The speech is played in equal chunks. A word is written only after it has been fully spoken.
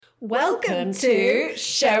Welcome to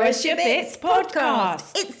Show Us Your Bits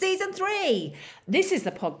podcast. It's season 3. This is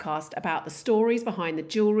the podcast about the stories behind the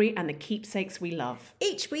jewellery and the keepsakes we love.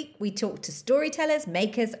 Each week we talk to storytellers,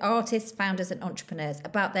 makers, artists, founders and entrepreneurs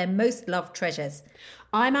about their most loved treasures.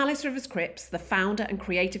 I'm Alice Rivers-Cripps, the founder and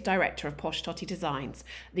creative director of Posh Totty Designs,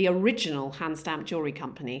 the original hand-stamped jewellery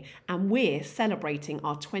company, and we're celebrating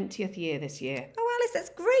our 20th year this year. Oh, Alice, that's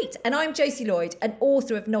great. And I'm Josie Lloyd, an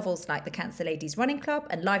author of novels like The Cancer Ladies Running Club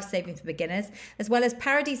and Life Saving for Beginners, as well as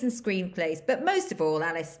parodies and screenplays. But most of all,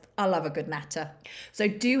 Alice, I love a good natter. So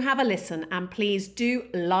do have a listen and please do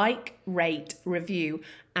like, rate, review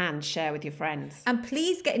and share with your friends. And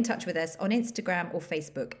please get in touch with us on Instagram or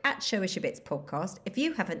Facebook at Show Us Your Bits podcast if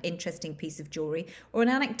you have an interesting piece of jewellery or an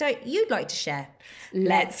anecdote you'd like to share.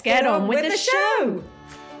 Let's get on with the show.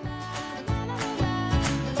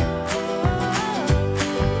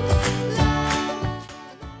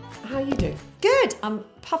 How you doing? Good. I'm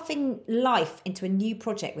puffing life into a new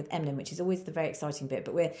project with Emlyn, which is always the very exciting bit.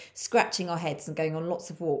 But we're scratching our heads and going on lots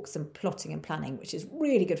of walks and plotting and planning, which is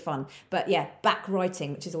really good fun. But yeah, back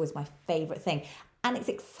writing, which is always my favourite thing. And it's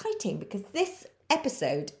exciting because this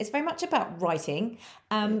episode is very much about writing.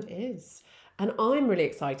 It is. And I'm really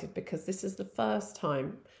excited because this is the first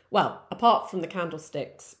time, well, apart from the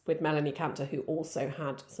candlesticks with Melanie Cantor, who also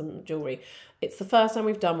had some jewellery, it's the first time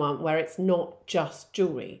we've done one where it's not just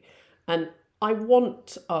jewellery. And I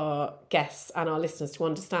want our guests and our listeners to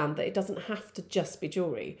understand that it doesn't have to just be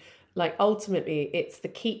jewellery. Like, ultimately, it's the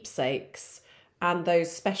keepsakes and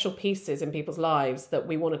those special pieces in people's lives that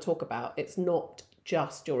we want to talk about. It's not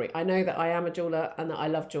just jewellery. I know that I am a jeweller and that I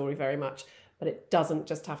love jewellery very much, but it doesn't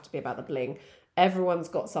just have to be about the bling. Everyone's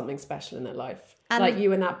got something special in their life. And like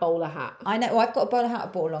you in that bowler hat. I know. I've got a bowler hat I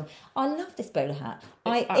bought along. I love this bowler hat.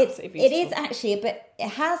 It is actually a bit. It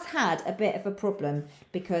has had a bit of a problem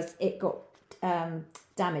because it got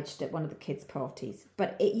damaged at one of the kids' parties.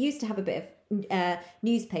 But it used to have a bit of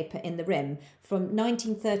newspaper in the rim from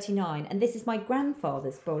 1939, and this is my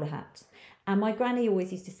grandfather's bowler hat. And my granny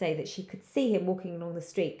always used to say that she could see him walking along the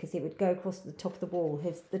street because he would go across the top of the wall,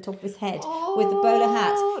 the top of his head, with the bowler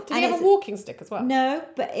hat. Did he have a walking stick as well? No,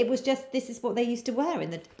 but it was just, this is what they used to wear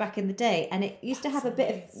back in the day. And it used to have a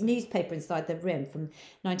bit of newspaper inside the rim from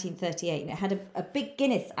 1938. And it had a big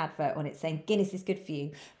Guinness advert on it saying, Guinness is good for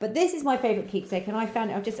you. But this is my favourite keepsake. And I found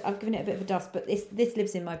it, I've given it a bit of a dust, but this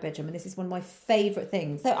lives in my bedroom. And this is one of my favourite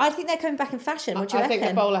things. So I think they're coming back in fashion. What do you reckon? I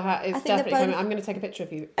think the bowler hat is definitely coming. I'm going to take a picture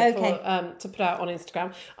of you to put out on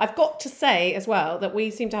Instagram. I've got to say as well that we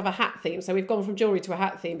seem to have a hat theme, so we've gone from jewellery to a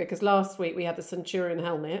hat theme because last week we had the Centurion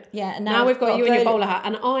helmet. Yeah, and now we've got you in your bowler hat,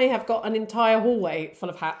 and I have got an entire hallway full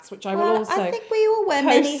of hats, which I will also. I think we all wear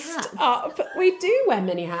many hats. We do wear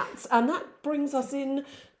many hats, and that brings us in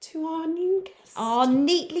to our new guest.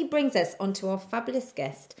 Neatly brings us onto our fabulous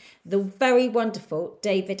guest, the very wonderful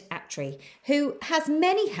David Attree, who has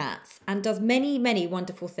many hats and does many, many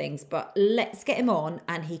wonderful things. But let's get him on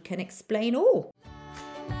and he can explain all.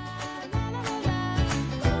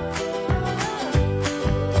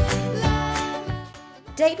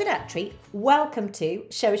 David Attree, welcome to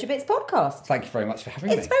Show Us Your Bits podcast. Thank you very much for having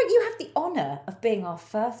me. You have the honour of being our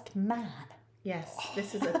first man. Yes,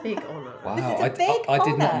 this is a big honour. Wow, This is a big I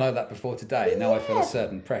did not honour. know that before today. Now I feel a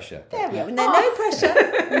certain pressure. There we go. No pressure.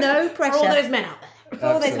 No pressure. For all those men out there. For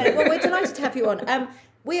all those men. Well, we're delighted to have you on.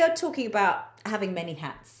 We are talking about having many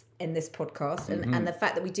hats in this podcast and the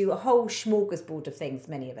fact that we do a whole smorgasbord of things,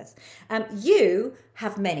 many of us. You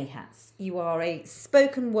have many hats. You are a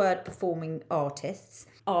spoken word performing artist,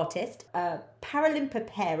 a Paralympic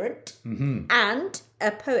parent, and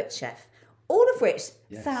a poet chef. All of which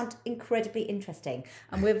sound incredibly interesting.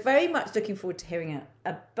 And we're very much looking forward to hearing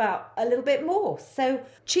about a little bit more. So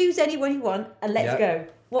choose anyone you want and let's go.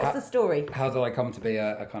 What's the story? How did I come to be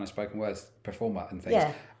a kind of spoken words performer and things?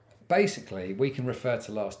 Yeah. Basically, we can refer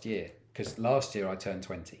to last year, because last year I turned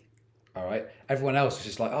 20. All right. Everyone else was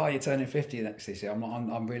just like, "Oh, you're turning 50 next this year."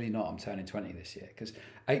 I'm really not. I'm turning 20 this year because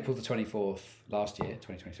April the 24th last year,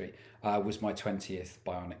 2023, was my 20th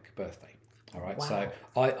bionic birthday. All right, wow. So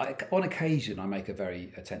I on occasion I make a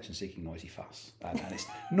very attention-seeking noisy fuss, and it's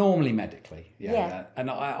normally medically.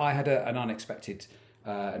 And I had an unexpected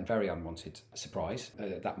and very unwanted surprise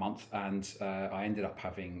that month, and I ended up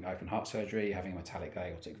having open heart surgery, having a metallic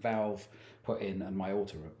aortic valve put in, and my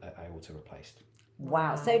aorta replaced.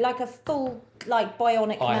 Wow. So like a full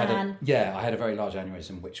bionic man. I had a very large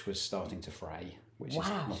aneurysm which was starting to fray, which is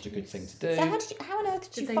not a good thing to do. So how on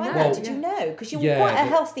earth did you find know? that? Did you know? Because you were quite a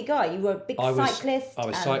healthy guy. You were a big cyclist. I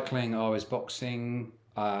was cycling, I was boxing,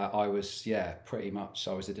 I was, pretty much,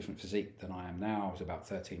 I was a different physique than I am now. I was about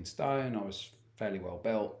 13 stone, I was fairly well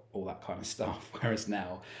built, all that kind of stuff. Whereas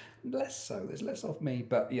now, less so. There's less of me,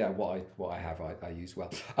 but yeah, what I have, I use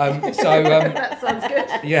well. That sounds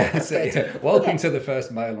good. Yeah. So, welcome to the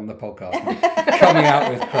first male on the podcast, coming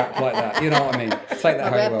out with crap like that. You know what I mean? Take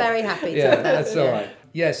that home. We're very happy. Yeah, that's all right.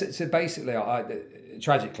 Yeah. So basically,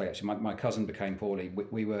 tragically, actually, my cousin became poorly.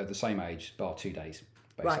 We were the same age, bar 2 days,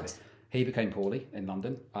 basically. Right. He became poorly in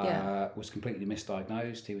London, was completely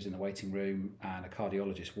misdiagnosed. He was in the waiting room and a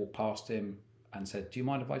cardiologist walked past him and said, do you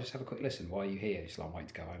mind if I just have a quick listen? Why are you here? He's like, I'm waiting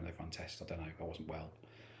to go home. They've run tests. I don't know. I wasn't well.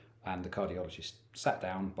 And the cardiologist sat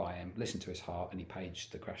down by him, listened to his heart, and he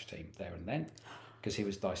paged the crash team there and then because he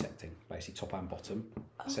was dissecting, basically top and bottom,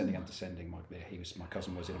 ascending and descending. My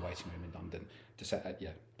cousin was in a waiting room in London.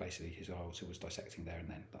 Basically his aorta was dissecting there and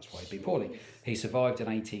then. That's why he'd been poorly. He survived an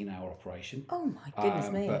 18-hour operation. Oh my goodness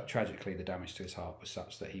me! But tragically, the damage to his heart was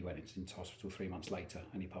such that he went into hospital 3 months later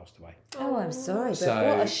and he passed away. Oh, I'm sorry, but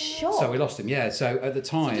what a shock! So we lost him. Yeah. So at the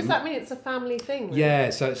time, Does that mean it's a family thing? Then? Yeah.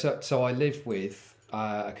 So I live with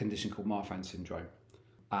a condition called Marfan syndrome.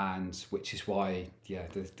 And which is why,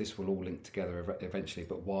 this will all link together eventually,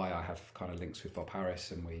 but why I have kind of links with Bob Harris,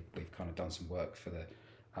 and we've kind of done some work for the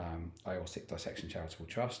Aortic Dissection Charitable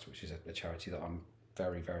Trust, which is a charity that I'm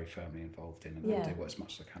very, very firmly involved in, and I do as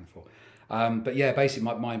much as I can for. But yeah,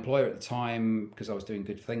 basically my employer at the time, because I was doing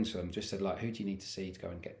good things for them, just said, like, who do you need to see to go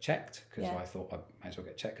and get checked? Because I thought I may as well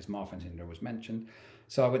get checked because Marfan syndrome was mentioned.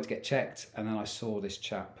 So I went to get checked, and then I saw this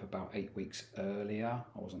chap about 8 weeks earlier.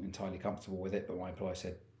 I wasn't entirely comfortable with it, but my employer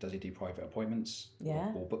said, does he do private appointments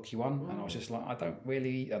or book you one? And I was just like, I don't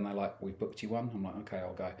really. And they're like, we've booked you one. I'm like, okay,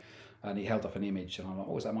 I'll go. And he held up an image, and I'm like,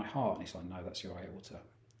 oh, is that my heart? And he's like, no, that's your aorta.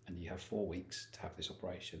 And you have 4 weeks to have this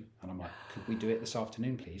operation. And I'm like, could we do it this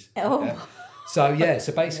afternoon, please? Oh. Yeah.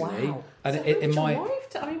 So basically, and so in my,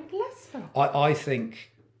 bless her. I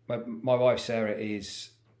think my wife Sarah is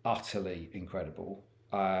utterly incredible.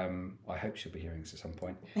 I hope she'll be hearing this at some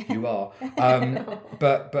point. You are.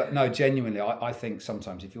 But no, genuinely, I think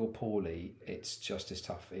sometimes if you're poorly, it's just as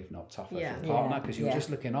tough, if not tougher, for the partner, because you're just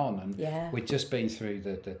looking on. And we'd just been through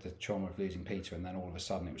the trauma of losing Peter, and then all of a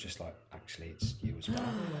sudden it was just like, actually, it's you as well.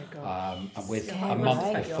 Oh my God. And with a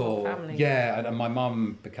month before, and my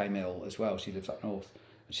mum became ill as well. She lives up north.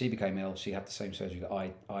 She became ill. She had the same surgery that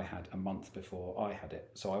I had a month before I had it.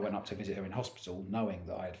 So I went up to visit her in hospital, knowing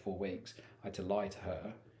that I had 4 weeks. I had to lie to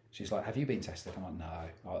her. She's like, "Have you been tested?" I'm like,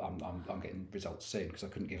 "No, I'm getting results soon," because I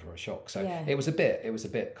couldn't give her a shock. So it was a bit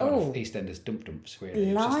kind of EastEnders dumps really.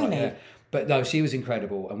 It was just like, But no, she was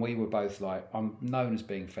incredible, and we were both like, I'm known as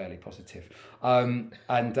being fairly positive, and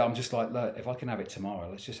I'm just like, look, if I can have it tomorrow,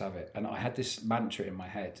 let's just have it. And I had this mantra in my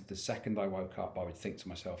head: the second I woke up, I would think to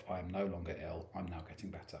myself, I am no longer ill. I'm now getting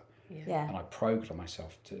better. Yeah. And I programmed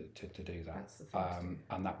myself to do that. That's the thing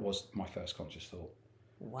and that was my first conscious thought.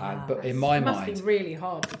 Wow. But in my mind, it must be really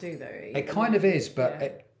hard to do, though. It kind of is,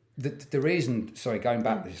 but the reason, sorry, going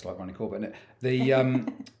back, this is like Ronnie Corbett, the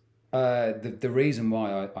reason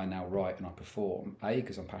why I now write and I perform,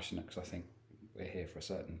 because I'm passionate, because I think we're here for a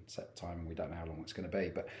certain set time and we don't know how long it's going to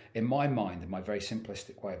be. But in my mind, in my very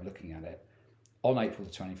simplistic way of looking at it, on April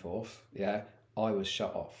the 24th, I was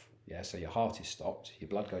shut off. Yeah, so your heart is stopped, your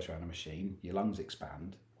blood goes around a machine, your lungs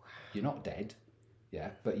expand, you're not dead,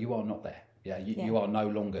 but you are not there. Yeah, you are no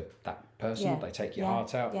longer that person. Yeah. They take your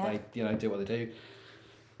heart out. Yeah. They do what they do.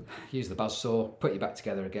 Use the buzzsaw, put you back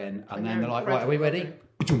together again, and then they're like, right, are we ready?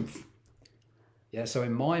 Yeah. So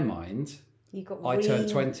in my mind, I turned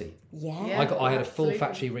 20. Yeah. I had a full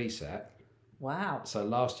factory reset. Wow. So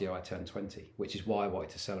last year I turned 20, which is why I wanted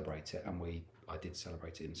to celebrate it, and I did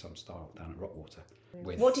celebrate it in some style down at Rockwater.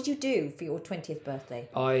 What did you do for your 20th birthday?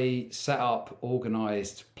 I set up,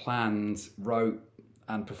 organised, planned, wrote,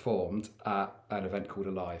 and performed at an event called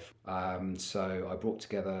Alive. So I brought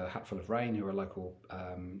together Hatful of Rain, who are a local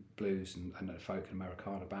blues and folk and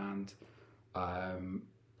Americana band.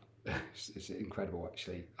 It's incredible,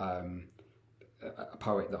 actually. A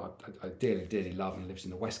poet that I dearly, dearly love and lives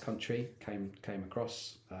in the West Country came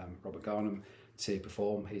across, Robert Garnham, to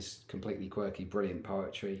perform his completely quirky, brilliant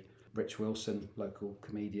poetry. Rich Wilson, local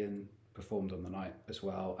comedian, performed on the night as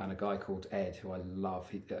well, and a guy called Ed, who I love.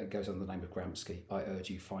 He goes under the name of Gramsci. I urge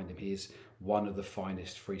you find him. He is one of the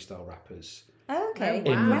finest freestyle rappers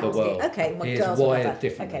in the world. Okay, he is wired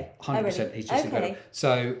differently. 100%. He's just incredible.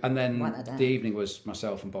 So, and then the evening was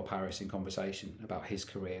myself and Bob Harris in conversation about his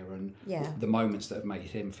career and the moments that have made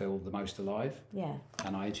him feel the most alive. Yeah.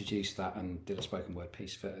 And I introduced that and did a spoken word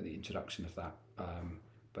piece for the introduction of that.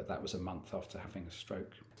 But that was a month after having a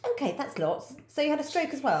stroke. Okay, that's lots. So you had a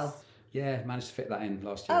stroke as well? Yeah, managed to fit that in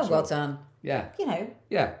last year. Oh, well done. Yeah. You know.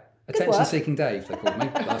 Yeah. Attention-seeking Dave, they called me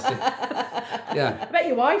last year. Yeah. I bet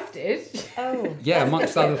your wife did. Oh. Yeah,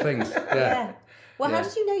 amongst other things. Yeah. Well, how Yeah.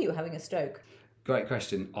 did you know you were having a stroke? Great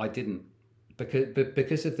question. I didn't.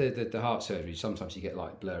 Because of the heart surgery, sometimes you get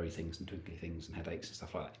like blurry things and twinkly things and headaches and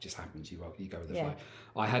stuff like that. It just happens. You go with the flow.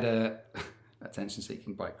 I had a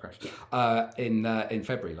attention-seeking bike crash in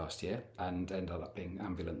February last year and ended up being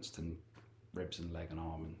ambulanced and ribs and leg and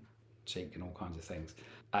arm and cheek and all kinds of things.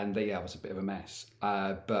 And it was a bit of a mess.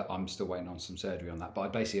 But I'm still waiting on some surgery on that.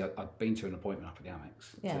 But I'd been to an appointment up at the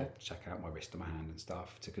Amex to check out my wrist and my hand and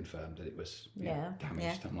stuff to confirm that it was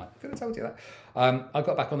damaged. I'm like, could have told you that. I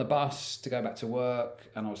got back on the bus to go back to work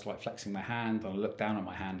and I was like flexing my hand. And I looked down at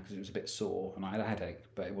my hand because it was a bit sore and I had a headache,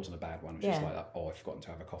 but it wasn't a bad one. It was just like, I've forgotten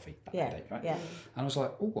to have a coffee. That headache, right? Yeah. And I was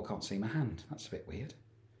like, I can't see my hand. That's a bit weird.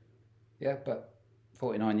 Yeah, but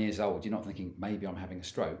 49 years old, you're not thinking maybe I'm having a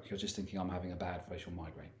stroke. You're just thinking I'm having a bad facial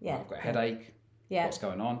migraine. Yeah. I've got a headache. Yeah. What's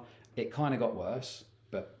going on? It kind of got worse,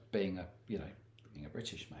 but being a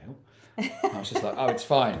British male, I was just like, it's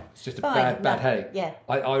fine. It's just a bad headache. Yeah.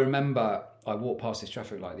 I remember I walked past this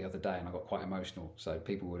traffic light the other day and I got quite emotional. So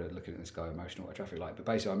people were looking at this guy emotional at a traffic light. But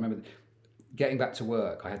basically, I remember getting back to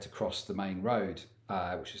work, I had to cross the main road,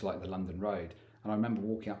 which is like the London road. And I remember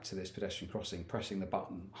walking up to this pedestrian crossing, pressing the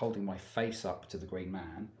button, holding my face up to the green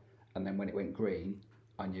man. And then when it went green,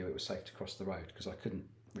 I knew it was safe to cross the road because I couldn't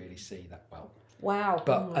really see that well. Wow.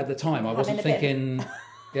 But at the time, I wasn't thinking...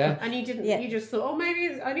 Yeah. And you didn't, you just thought,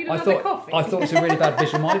 maybe I need another coffee. I thought it was a really bad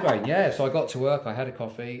visual migraine. Yeah. So I got to work, I had a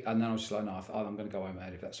coffee, and then I was just like, no, I'm going to go home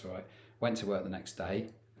early if that's all right. Went to work the next day.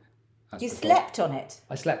 You slept on it?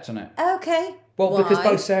 I slept on it. Okay. Well, because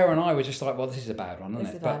both Sarah and I were just like, well, this is a bad one,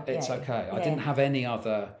 isn't it? But it's okay. I didn't have any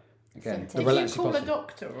other... Again, did you call a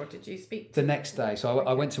doctor or did you speak to the next day? So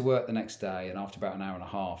I went to work the next day, and after about an hour and a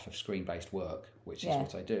half of screen-based work, which is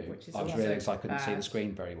what I do, I was realised I couldn't see the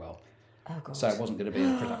screen very well. Oh, God. So it wasn't going to be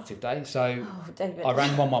a productive day. So I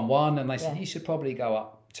rang 111 and they said, you should probably go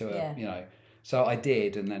up to a. So I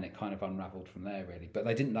did, and then it kind of unravelled from there, really. But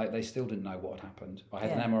they didn't know. They still didn't know what had happened. I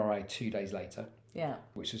had an MRI 2 days later. Yeah.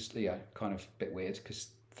 Which was kind of a bit weird because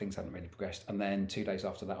things hadn't really progressed. And then 2 days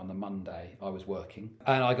after that, on the Monday, I was working,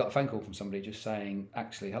 and I got a phone call from somebody just saying,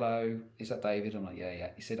 "Actually, hello, is that David?" I'm like, "Yeah."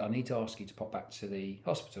 He said, "I need to ask you to pop back to the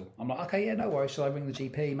hospital." I'm like, "Okay, yeah, no worries. Shall I ring the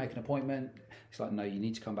GP, make an appointment?" He's like, "No, you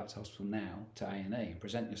need to come back to hospital now to A&E and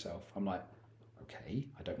present yourself." I'm like, okay,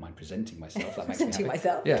 I don't mind presenting myself. That makes me happy.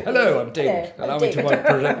 Myself. Yeah, hello, I'm David. Allow me to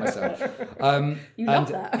present myself. You love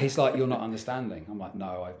that. He's like, "You're not understanding." I'm like,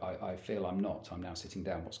 "No, I feel I'm not. I'm now sitting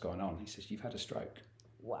down. What's going on?" He says, "You've had a stroke."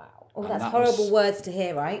 Wow. Oh, that's horrible words to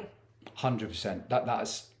hear, right? 100%.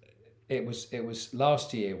 It was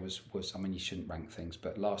last year was I mean, you shouldn't rank things,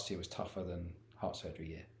 but last year was tougher than heart surgery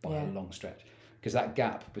year by a long stretch. Because that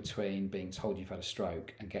gap between being told you've had a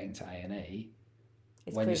stroke and getting to A&E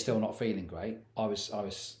when you're still not feeling great, I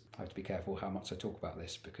have to be careful how much I talk about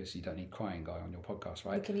this because you don't need crying guy on your podcast,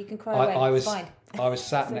 right? You can cry away, it's fine. I was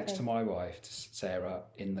sat next to my wife, Sarah,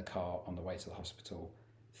 in the car on the way to the hospital,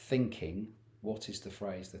 thinking, what is the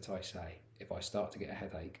phrase that I say? If I start to get a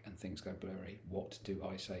headache and things go blurry, what do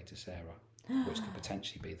I say to Sarah? Which could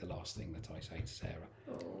potentially be the last thing that I say to Sarah.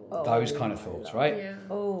 Those kind of thoughts, right? Yeah.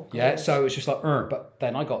 Oh, gosh. Yeah. So it was just like, but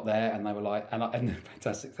then I got there and they were like, and the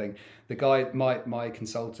fantastic thing, the guy, my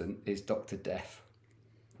consultant is Dr. Death.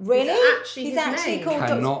 Really? He's actually called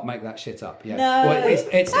Dr. Cannot make that shit up. Yeah. No. Well,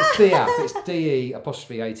 it's DF. It's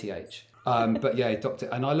DE''ATH. But yeah, Doctor.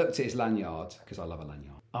 And I looked at his lanyard because I love a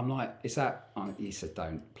lanyard. I'm like, is that? He said,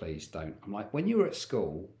 please don't. I'm like, when you were at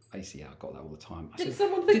school. I said, yeah, I got that all the time. Did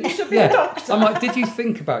someone think you should be a doctor? I'm like, did you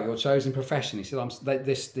think about your chosen profession? He said,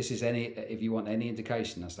 this is if you want any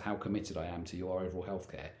indication as to how committed I am to your overall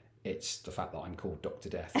healthcare, it's the fact that I'm called Dr.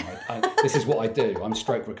 Death. This is what I do. I'm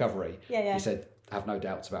stroke recovery. Yeah. He said, have no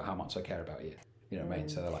doubts about how much I care about you. You know what I mean?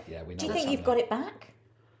 So they're like, yeah, we know. Do you think you've got it back?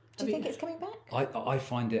 Do you think it's coming back? I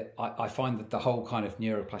find that the whole kind of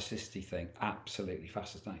neuroplasticity thing absolutely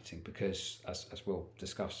fascinating because, as we'll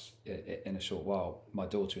discuss in a short while, my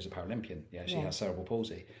daughter is a Paralympian. Yeah, she has cerebral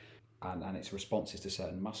palsy, and it's responses to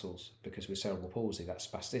certain muscles because with cerebral palsy, that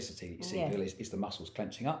spasticity you see is the muscles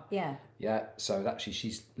clenching up. Yeah. Yeah. So actually,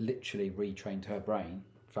 she's literally retrained her brain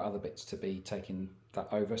for other bits to be taking that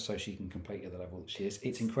over so she can complete at the level that she is.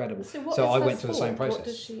 It's incredible. So I went through the same process. What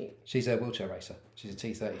does she... She's a wheelchair racer. She's a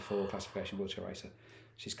T34 classification wheelchair racer.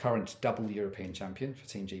 She's current double European champion for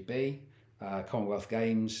Team GB, Commonwealth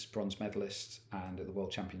Games, bronze medalist, and at the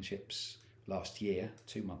World Championships last year,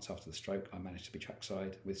 2 months after the stroke, I managed to be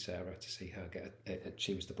trackside with Sarah to see her get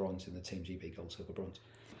she was the bronze in the Team GB Gold Silver Bronze.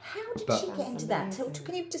 How did she get into that?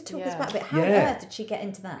 Can you just talk us about a bit? How on Yeah. earth did she get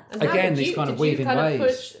into that? And how Again, did these you- kind of did you weaving kind of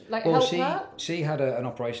ways. push, like, Well, help her? she had an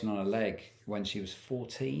operation on her leg when she was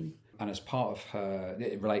 14, and as part of her,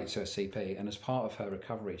 it related to her CP, and as part of her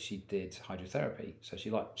recovery, she did hydrotherapy. So she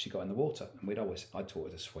got in the water, and I taught her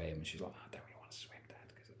to swim, and she's like, I don't really want to swim, Dad,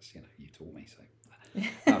 because it's, you taught me, so.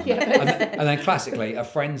 And then classically, a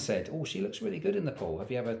friend said, "Oh, she looks really good in the pool. Have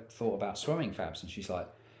you ever thought about swimming, Fabs?" And she's like,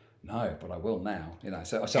 "No, but I will now."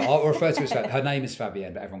 So I'll refer to her as her name is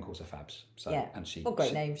Fabienne, but everyone calls her Fabs. So, Yeah. and she,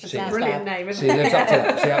 Great name. It's a brilliant name, isn't She it? lives up to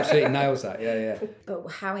that. She absolutely nails that. Yeah. But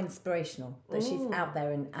how inspirational that she's out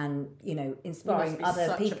there and inspiring be other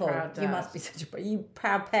such a people. proud You dad. must be such a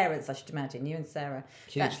proud parents, I should imagine. You and Sarah.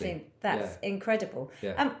 Hugely. That's incredible.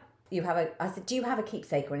 Yeah. I said, do you have a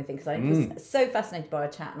keepsake or anything? Because I was so fascinated by our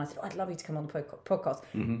chat, and I said, I'd love you to come on the podcast.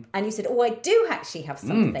 Mm-hmm. And you said, I do actually have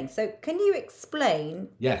something. So can you explain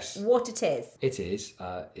Yes. what it is? It is.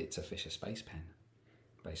 It's a Fisher Space Pen,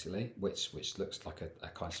 basically, which looks like a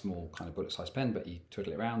kind of small kind of bullet-sized pen, but you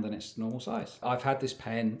twiddle it around and it's normal size. I've had this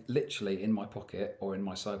pen literally in my pocket or in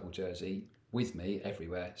my cycle jersey with me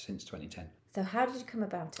everywhere since 2010. So how did you come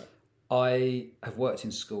about it? I have worked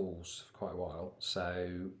in schools for quite a while,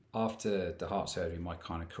 so after the heart surgery, my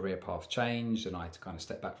kind of career path changed, and I had to kind of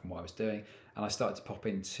step back from what I was doing, and I started to pop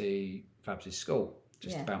into Fabs' school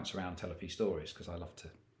just to bounce around, tell a few stories, because I love to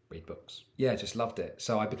read books. Yeah, just loved it.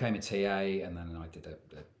 So I became a TA, and then I did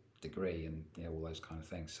a degree, and all those kind of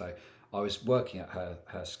things. So I was working at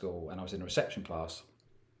her school, and I was in a reception class,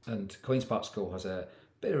 and Queen's Park School has a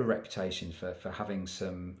bit of a reputation for having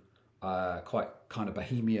some quite kind of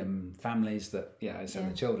bohemian families that some of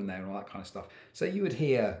the children there and all that kind of stuff. So you would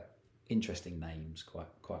hear interesting names quite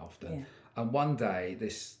often. Yeah. And one day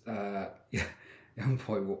this young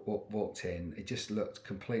boy walked in. He just looked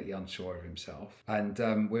completely unsure of himself, and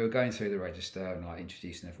we were going through the register and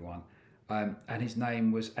introducing everyone. And his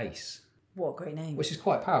name was Ace. What a great name! Which is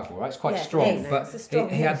quite powerful, right? It's quite strong. Ace. But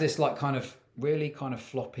he had this really kind of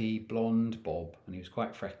floppy blonde bob, and he was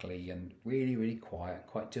quite freckly and really, really quiet,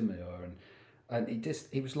 quite demure, and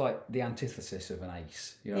he was like the antithesis of an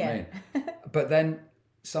ace, you know what I mean? But then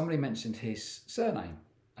somebody mentioned his surname,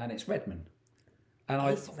 and it's Redman. And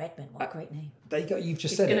Ace Redman, what a great name. There you go, you've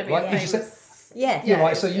just said it, right? Yeah,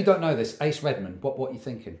 right, so you don't know this, Ace Redman, what are you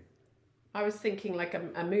thinking? I was thinking like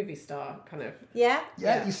a movie star kind of. Yeah,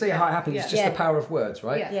 you see how it happens, it's just the power of words,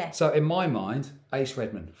 right? Yeah. So in my mind, Ace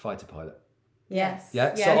Redman, fighter pilot. Yes.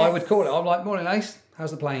 Yeah. Yes. So I would call it. I'm like, "Morning, Ace.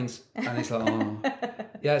 How's the planes?" And he's like, "Oh."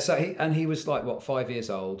 Yeah. So he was like 5 years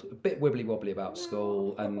old, a bit wibbly wobbly about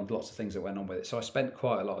school and lots of things that went on with it. So I spent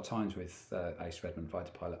quite a lot of times with Ace Redman,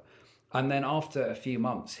 fighter pilot. And then after a few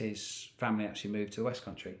months, his family actually moved to the West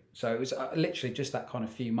Country. So it was literally just that kind of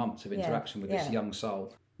few months of interaction with this young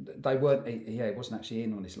soul. They weren't. He wasn't actually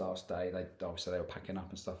in on his last day. They were packing up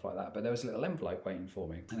and stuff like that. But there was a little envelope waiting for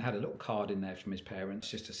me, and it had a little card in there from his parents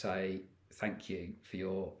just to say thank you for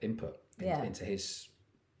your input into his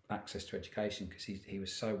access to education, because he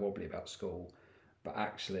was so wobbly about school, but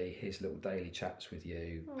actually his little daily chats with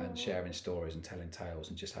you and sharing stories and telling tales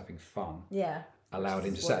and just having fun allowed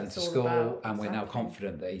him to settle into school, and we're now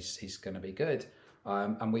confident that he's going to be good.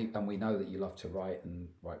 And we know that you love to write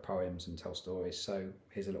poems and tell stories, so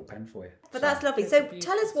here's a little pen for you. But that's lovely. So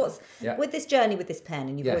tell us what's with this journey with this pen,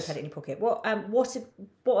 and you've always had it in your pocket. What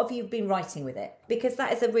have you been writing with it? Because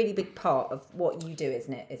that is a really big part of what you do,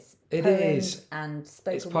 isn't it? It's poems and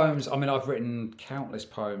spoken It's poems. I mean, I've written countless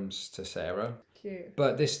poems to Sarah. Cute.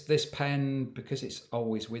 But this pen, because it's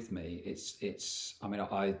always with me, it's. I mean,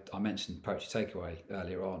 I mentioned Poetry Takeaway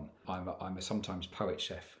earlier on. I'm a sometimes poet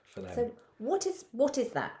chef for them. So what is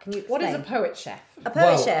that? Can you explain? What is a poet chef? A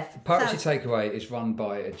poet chef. Poetry Takeaway is run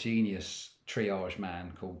by a genius triage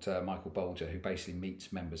man called Michael Bolger, who basically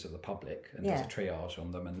meets members of the public and does a triage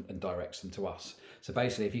on them and directs them to us. So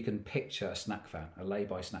basically, if you can picture a snack van, a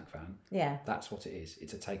lay-by snack van, that's what it is.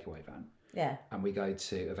 It's a takeaway van. Yeah. And we go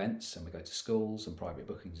to events and we go to schools and private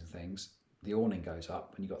bookings and things. The awning goes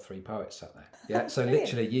up and you've got 3 poets sat there. Yeah. So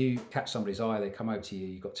literally you catch somebody's eye, they come over to you,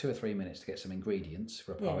 you've got 2 or 3 minutes to get some ingredients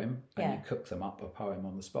for a poem and you cook them up a poem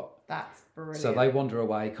on the spot. That's brilliant. So they wander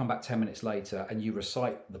away, come back 10 minutes later and you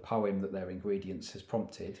recite the poem that their ingredients has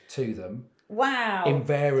prompted to them. Wow.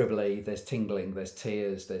 Invariably there's tingling, there's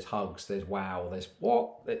tears, there's hugs, there's wow, there's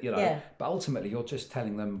what, but ultimately you're just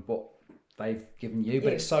telling them what they've given you,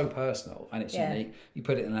 but it's so personal and it's unique. You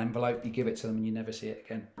put it in an envelope, you give it to them and you never see it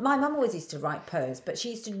again. My mum always used to write poems, but she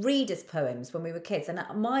used to read us poems when we were kids, and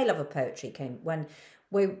my love of poetry came when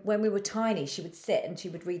when we were tiny, she would sit and she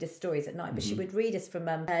would read us stories at night, but she would read us from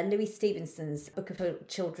Louis Stevenson's Book of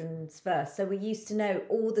Children's Verse. So we used to know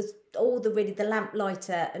all the really the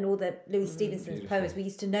Lamplighter and all the Louis Stevenson's poems. We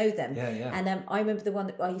used to know them. And I remember the one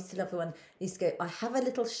that I used to love. The one that used to go, I have a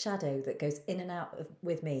little shadow that goes in and out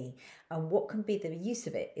with me, and what can be the use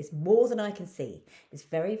of it is more than I can see. It's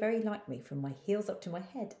very, very like me from my heels up to my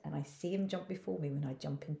head, and I see him jump before me when I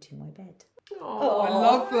jump into my bed. Oh, I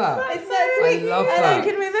love that. It's so sweet. I love and that. I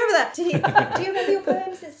can remember that. Do you remember your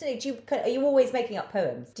poems, Instantly? Are you always making up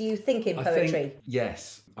poems? Do you think in poetry?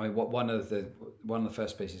 Yes. I mean, one of the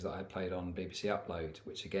first pieces that I played on BBC Upload,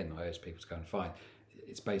 which again I urge people to go and find,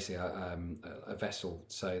 it's basically a vessel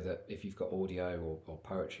so that if you've got audio or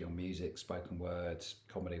poetry or music, spoken words,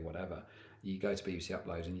 comedy, whatever, you go to BBC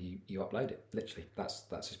Upload and you upload it. Literally, that's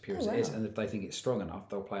as pure as it is. And if they think it's strong enough,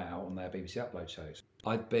 they'll play it out on their BBC Upload shows.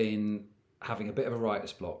 I'd been having a bit of a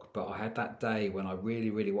writer's block, but I had that day when I really,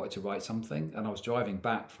 really wanted to write something, and I was driving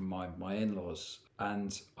back from my in-laws,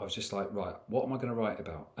 and I was just like, right, what am I going to write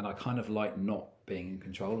about? And I kind of like not being in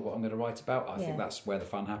control of what I'm going to write about. I think that's where the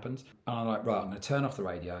fun happens. And I'm like, right, I'm going to turn off the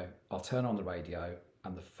radio, I'll turn on the radio,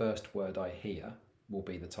 and the first word I hear will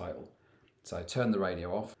be the title. So I turned the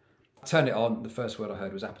radio off, turned it on, the first word I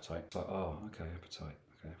heard was appetite. It's like, oh, okay, appetite.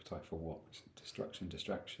 Okay, appetite for what? Distraction,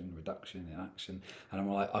 reduction, inaction. And I'm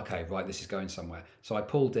like, okay, right, this is going somewhere. So I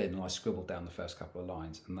pulled in and I scribbled down the first couple of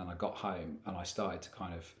lines, and then I got home and I started to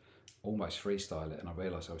kind of almost freestyle it, and I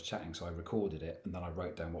realised I was chatting, so I recorded it, and then I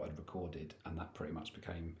wrote down what I'd recorded, and that pretty much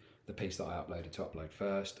became the piece that I uploaded to Upload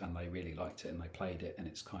First, and they really liked it and they played it, and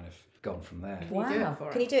it's kind of gone from there. Wow.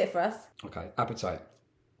 Can you do it for us? Okay, appetite.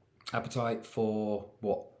 Appetite for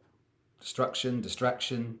what?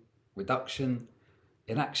 Distraction, reduction,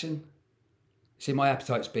 inaction. See, my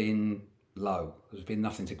appetite's been low. There's been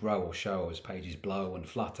nothing to grow or show as pages blow and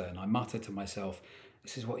flutter, and I mutter to myself,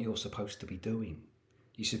 this is what you're supposed to be doing.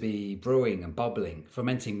 You should be brewing and bubbling,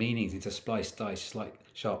 fermenting meanings into spliced dice, slight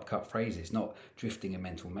sharp cut phrases, not drifting in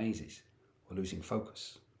mental mazes, or losing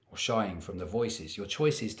focus, or shying from the voices. Your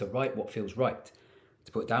choice is to write what feels right,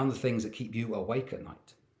 to put down the things that keep you awake at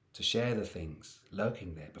night, to share the things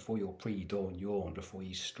lurking there before your pre-dawn yawn, before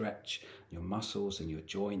you stretch your muscles and your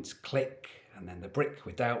joints click, and then the brick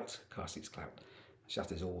with doubt casts its clout,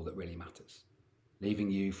 shatters all that really matters,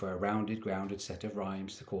 leaving you for a rounded, grounded set of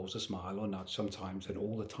rhymes to cause a smile or nudge sometimes, and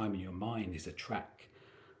all the time in your mind is a track,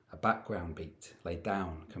 a background beat, laid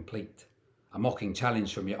down, complete, a mocking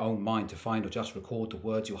challenge from your own mind to find or just record the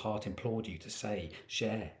words your heart implored you to say,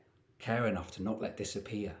 share, care enough to not let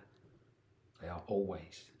disappear. They are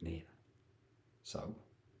always near. So,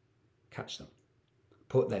 catch them.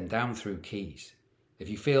 Put them down through keys. If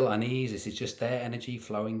you feel unease, this is just their energy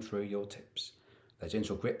flowing through your tips. Their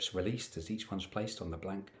gentle grips released as each one's placed on the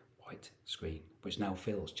blank white screen, which now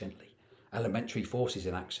fills gently. Elementary forces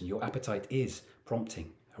in action. Your appetite is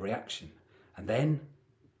prompting a reaction. And then,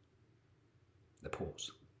 the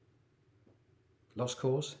pause. Lost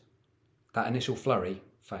cause? That initial flurry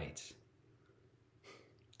fades.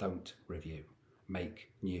 Don't review.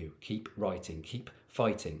 Make new. Keep writing. Keep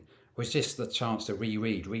fighting. Resist the chance to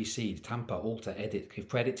reread, reseed, tamper, alter, edit. Give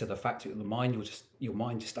credit to the fact that your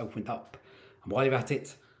mind just opened up. And while you're at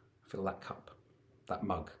it, fill that cup, that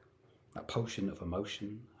mug, that potion of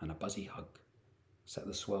emotion and a buzzy hug. Set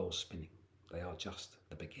the swirls spinning. They are just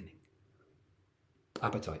the beginning.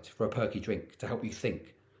 Appetite for a perky drink to help you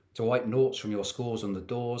think, to wipe noughts from your scores on the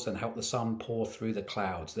doors and help the sun pour through the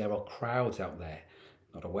clouds. There are crowds out there,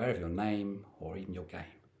 not aware of your name or even your game.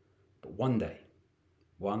 But one day,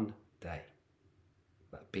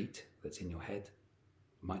 that beat that's in your head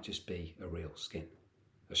might just be a real skin.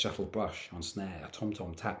 A shuffled brush on snare, a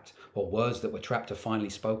tom-tom tapped, or words that were trapped are finally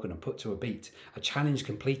spoken and put to a beat, a challenge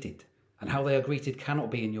completed. And how they are greeted cannot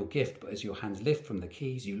be in your gift, but as your hands lift from the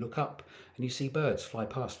keys, you look up and you see birds fly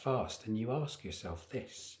past fast, and you ask yourself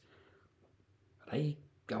this: are they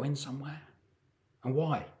going somewhere? And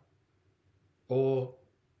why? Or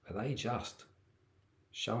are they just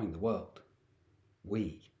showing the world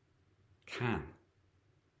we can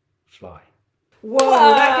fly? Whoa,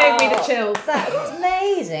 that gave me the chills. That's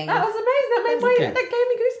amazing. That was amazing. That gave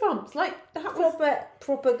me goosebumps. Like, that was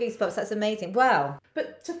proper goosebumps. That's amazing. Wow.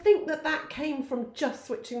 But to think that came from just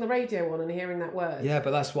switching the radio on and hearing that word. Yeah, but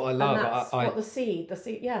that's what I love. And that's what the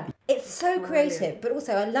seed, yeah. It's so creative, but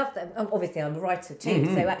also I love that. Obviously, I'm a writer too,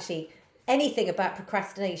 so actually anything about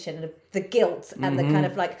procrastination and the guilt and the kind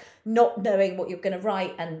of like not knowing what you're going to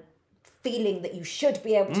write and feeling that you should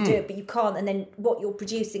be able to do it but you can't, and then what you're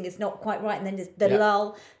producing is not quite right, and then there's the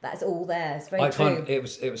lull. That's all there. It's very true. It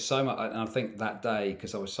was so much, and I think that day,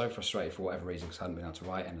 because I was so frustrated for whatever reason because I hadn't been able to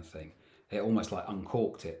write anything, it almost like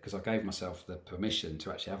uncorked it, because I gave myself the permission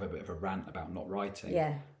to actually have a bit of a rant about not writing.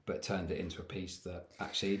 Yeah. But turned it into a piece that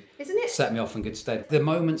actually Isn't it? set me off in good stead. The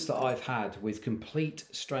moments that I've had with complete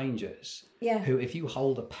strangers, who, if you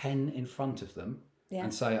hold a pen in front of them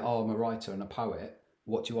and say, "Oh, I'm a writer and a poet.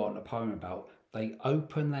 What do you want a poem about?" They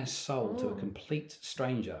open their soul to a complete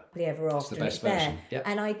stranger. Ever after, it's the best version. Yep.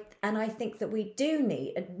 And I think that we do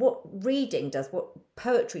need, and what reading does, what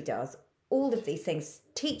poetry does, all of these things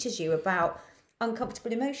teaches you about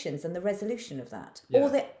uncomfortable emotions and the resolution of that, or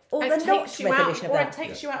the not resolution of that. Or it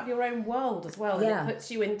takes you out of your own world as well. And it puts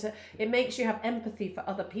you into. It makes you have empathy for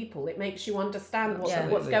other people. It makes you understand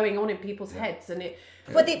what's going on in people's heads, and it.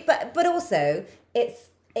 But also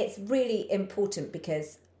it's really important,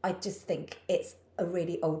 because I just think it's a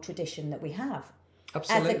really old tradition that we have.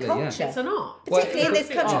 Absolutely, as a culture. It's an art, particularly in this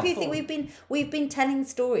country. If you think we've been telling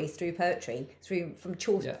stories through poetry, from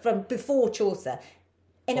Chaucer, from before Chaucer,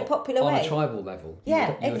 in a popular way, on a tribal level. Yeah,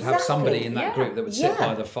 you exactly. would have somebody in that group that would sit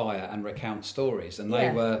by the fire and recount stories, and they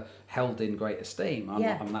were held in great esteem.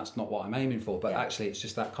 And that's not what I'm aiming for, but actually, it's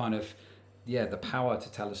just that kind of the power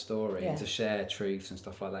to tell a story and to share truths and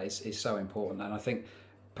stuff like that is so important. And I think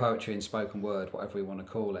poetry and spoken word, whatever we want to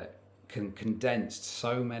call it, can condense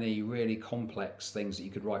so many really complex things that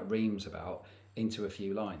you could write reams about into a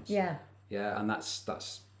few lines. Yeah, and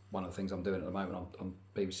that's one of the things I'm doing at the moment on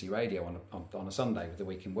BBC Radio on a Sunday with the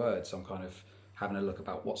Week in Words. I'm kind of having a look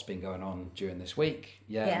about what's been going on during this week,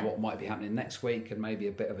 and what might be happening next week, and maybe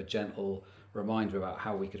a bit of a gentle reminder about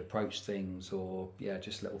how we could approach things, or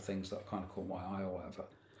just little things that kind of caught my eye or whatever.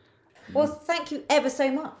 Well, thank you ever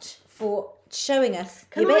so much for showing us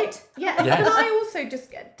your bit. Can I also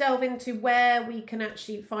just delve into where we can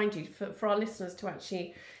actually find you for our listeners to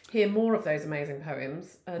actually hear more of those amazing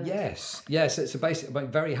poems? And... Yes. It's a basic. But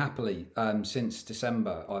very happily, since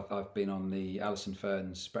December, I've been on the Alison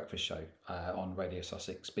Fearns breakfast show on Radio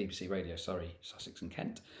Sussex, BBC Radio, Sussex and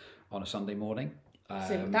Kent, on a Sunday morning.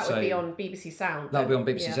 So that would be on BBC Sound. That would be on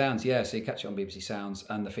BBC Sounds, so you catch it on BBC Sounds,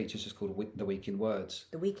 and the feature's just called The Week in Words.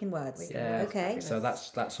 The Week in Words. Okay. So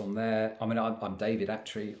that's on there. I mean, I'm David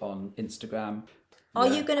Attree on Instagram. Are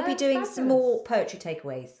you going to be doing some more poetry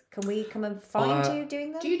takeaways? Can we come and find you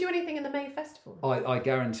doing them? Do you do anything in the May Festival? I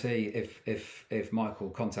guarantee if Michael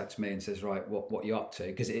contacts me and says, right, what you up to?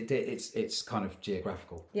 Because it's kind of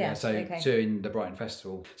geographical. During the Brighton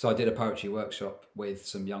Festival, so I did a poetry workshop with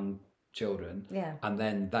some young children, and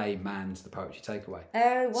then they manned the poetry takeaway.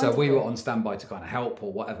 Oh, wonderful. So we were on standby to kind of help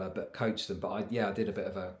or whatever, but coach them. But I did a bit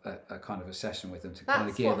of a kind of a session with them to kind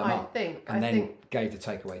of gear them up, and then gave the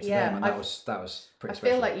takeaway to them, and that was pretty special.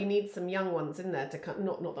 I feel like you need some young ones in there to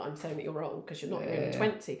not that I'm saying that you're wrong, because you're not even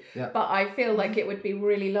 20, but I feel like it would be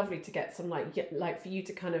really lovely to get some like for you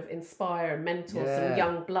to kind of inspire and mentor some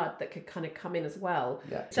young blood that could kind of come in as well.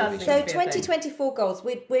 So 2024 goals,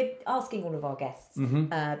 we're asking all of our guests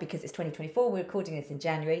because it's 2024. We're recording this in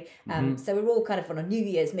January, so we're all kind of on a New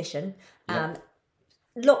Year's mission.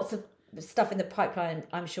 Lots of stuff in the pipeline,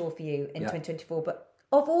 I'm sure, for you in 2024. But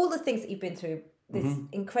of all the things that you've been through, this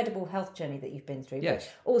incredible health journey that you've been through,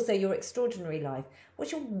 but also your extraordinary life,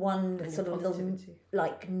 what's your one sort of little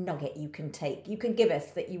nugget you can take? You can give us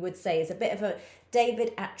that you would say is a bit of a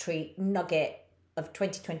David Attree nugget of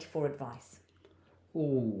 2024 advice.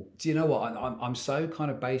 Oh, do you know what? I'm so kind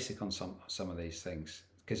of basic on some of these things.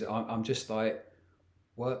 Because I'm just like,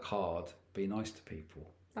 work hard, be nice to people.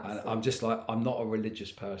 And I'm just like, I'm not a religious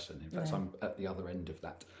person. In fact, I'm at the other end of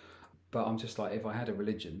that. But I'm just like, if I had a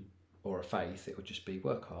religion or a faith, it would just be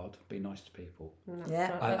work hard, be nice to people.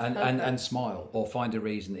 And smile, or find a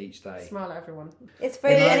reason each day. Smile at everyone. It's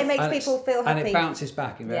very, and it makes people feel happy. And it bounces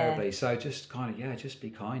back invariably. So just kind of, just be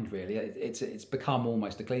kind, really. It's become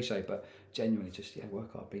almost a cliche, but genuinely just,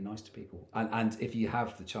 work hard, be nice to people. And if you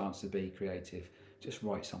have the chance to be creative, just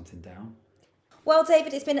write something down. Well,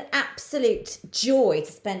 David, it's been an absolute joy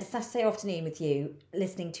to spend a Saturday afternoon with you,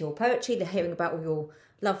 listening to your poetry, hearing about all your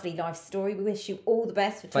lovely life story. We wish you all the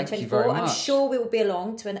best for 2024. Thank you very much. I'm sure we will be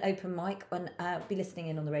along to an open mic and be listening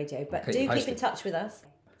in on the radio. But do keep in touch with us.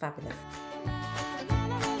 Fabulous.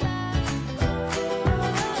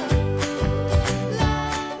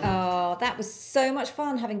 That was so much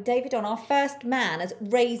fun having David on. Our first man has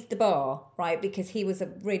raised the bar, right? Because he was a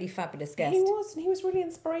really fabulous guest. He was really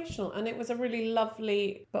inspirational, and it was a really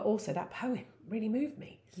lovely, but also that poem really moved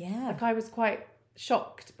me. Yeah. Like, I was quite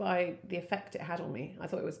shocked by the effect it had on me. I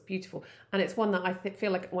thought it was beautiful. And it's one that I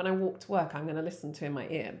feel like when I walk to work, I'm going to listen to in my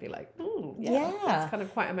ear and be like, Yeah. That's kind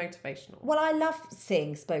of quite a motivational. Well, I love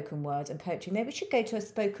seeing spoken word and poetry. Maybe we should go to a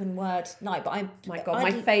spoken word night. But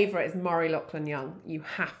my favourite is Murray Lachlan Young. You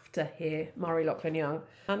have to hear Murray Lachlan Young,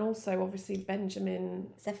 and also obviously Benjamin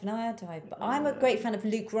Zephaniah died. But I'm a great fan of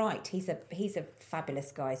Luke Wright. He's a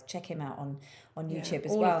fabulous guy. Check him out on YouTube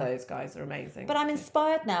as well. All of those guys are amazing. But I'm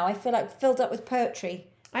inspired now. I feel like filled up with poetry.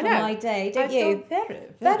 I know. For my day, don't you?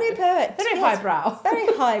 Very highbrow. Very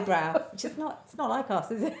highbrow. Which is not. It's not like us,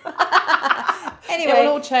 is it? Anyway, it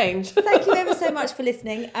will all change. Thank you ever so much for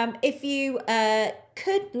listening. If you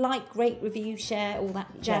could like, rate, review, share, all that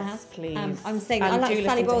jazz. Yes, please. I'm saying and I like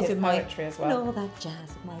Sally Bowles with my poetry as well. All that jazz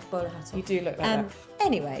with my bowler hat on. You do look like that.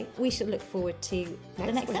 Anyway, we shall look forward to the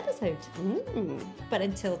next week. episode. But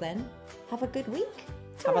until then, have a good week.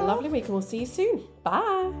 Have a lovely week, and we'll see you soon.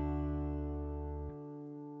 Bye.